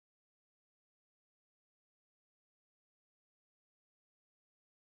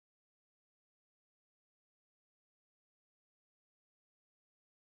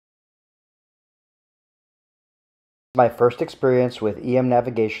My first experience with EM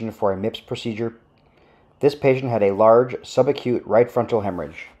navigation for a MIPS procedure. This patient had a large subacute right frontal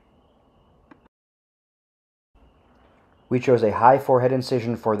hemorrhage. We chose a high forehead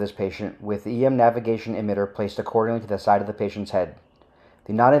incision for this patient with the EM navigation emitter placed accordingly to the side of the patient's head.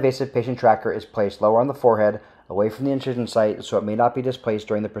 The non-invasive patient tracker is placed lower on the forehead, away from the incision site, so it may not be displaced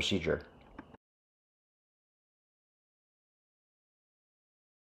during the procedure.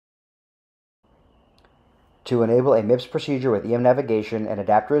 To enable a MIPS procedure with EM navigation, an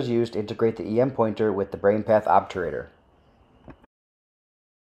adapter is used to integrate the EM pointer with the BrainPath obturator.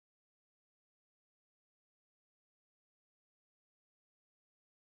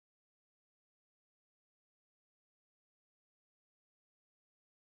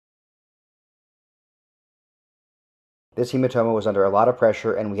 This hematoma was under a lot of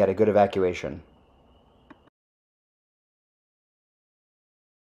pressure and we had a good evacuation.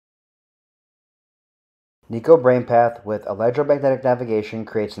 NICO BrainPath with electromagnetic navigation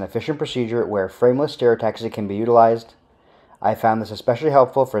creates an efficient procedure where frameless stereotaxy can be utilized. I found this especially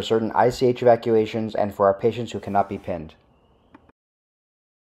helpful for certain ICH evacuations and for our patients who cannot be pinned.